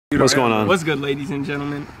What's going on? What's good, ladies and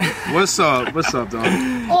gentlemen? What's up? What's up, dog?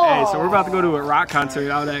 Hey, so we're about to go to a rock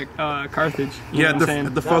concert out at Carthage. Yeah,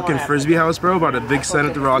 the fucking Frisbee house, bro. About a big set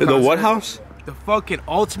at the rock concert. The what house? The fucking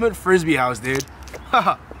ultimate Frisbee house, dude.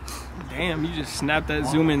 Damn, you just snapped that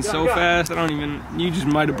zoom in so fast. You just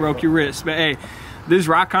might have broke your wrist. But hey, this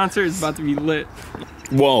rock concert is about to be lit.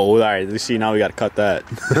 Whoa, all right, let's see, now we gotta cut that.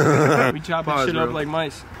 We chop that shit up like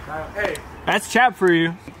mice. Hey, that's chap for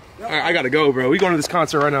you. all right, I gotta go, bro. We going to this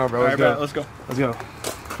concert right now, bro. Let's go. Let's go. Let's go.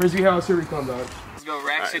 Frisbee house, here we come, dog. Let's go,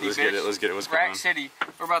 Rack City, let's bitch. get it, let's get it. What's going on? Rack City.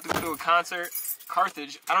 We're about to go to a concert.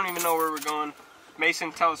 Carthage. I don't even know where we're going.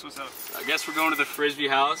 Mason, tell us what's up. I guess we're going to the Frisbee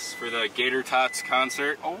house for the Gator Tots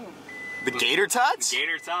concert. Oh. The Gator Tots? The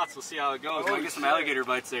Gator Tots. We'll see how it goes. Might get some alligator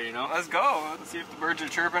bites there, you know? Let's go. Let's see if the birds are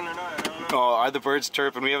chirping or not. I don't know. Oh, are the birds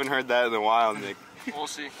chirping? We haven't heard that in a while, Nick. We'll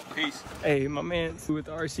see. Peace. Hey, my man's with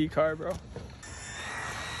the RC car, bro.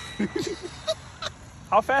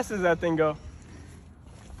 How fast does that thing go?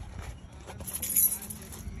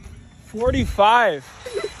 45.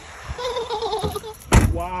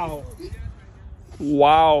 Wow.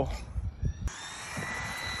 Wow.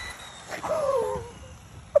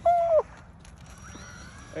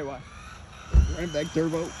 Hey, why? Running back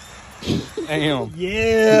turbo. Damn.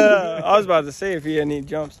 Yeah. I was about to say if he had any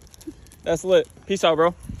jumps. That's lit. Peace out,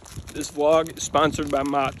 bro. This vlog is sponsored by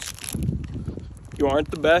Mott's. You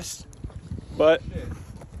aren't the best, but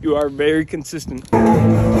you are very consistent.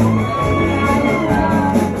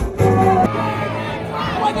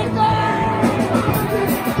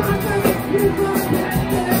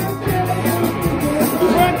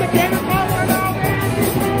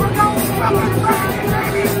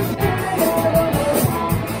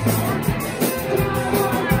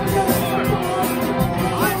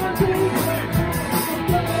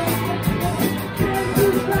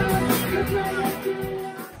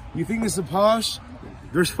 You think this is posh?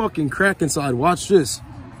 There's fucking crack inside. Watch this.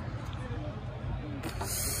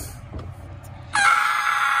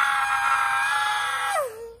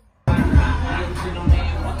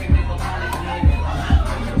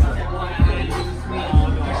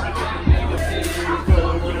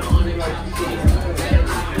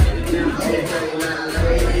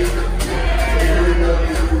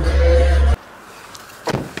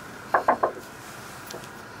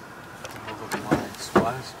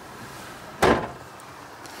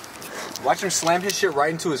 Watch him slam his shit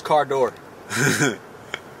right into his car door.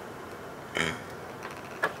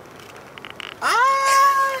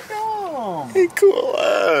 Ah, no. Hey, cool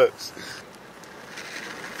ass.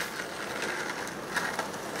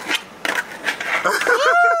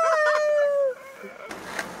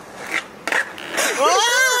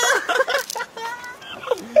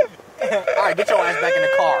 Alright, get your ass back in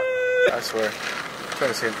the car. I swear. I'm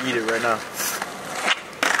trying to see him eat it right now.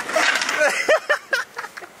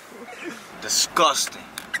 Disgusting.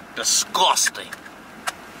 Disgusting.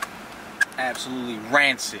 Absolutely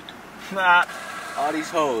rancid. Nah. All these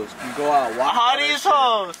hoes can go out. Watch How these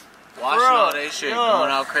hoes? Washing all that shit,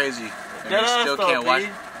 going out crazy. And they still can't watch.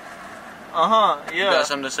 Yeah. You got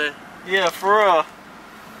something to say? Yeah, for real.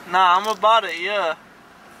 Nah, I'm about it, yeah.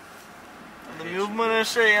 The movement and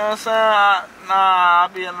shit, you know what I'm saying? I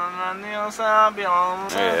be on, you know what I'm saying? I be on.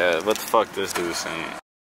 Yeah, what the fuck this dude saying?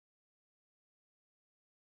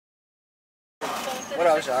 What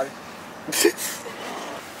else, Shawty?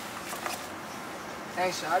 Hey,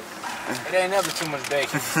 Shawty. It ain't never too much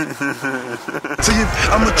bacon. Tell you,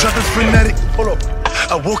 I'm a traffic fanatic. Hold up.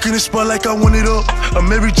 I walk in the spot like I want it all. A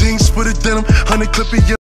Mary Jean, split it denim, 100 clip it.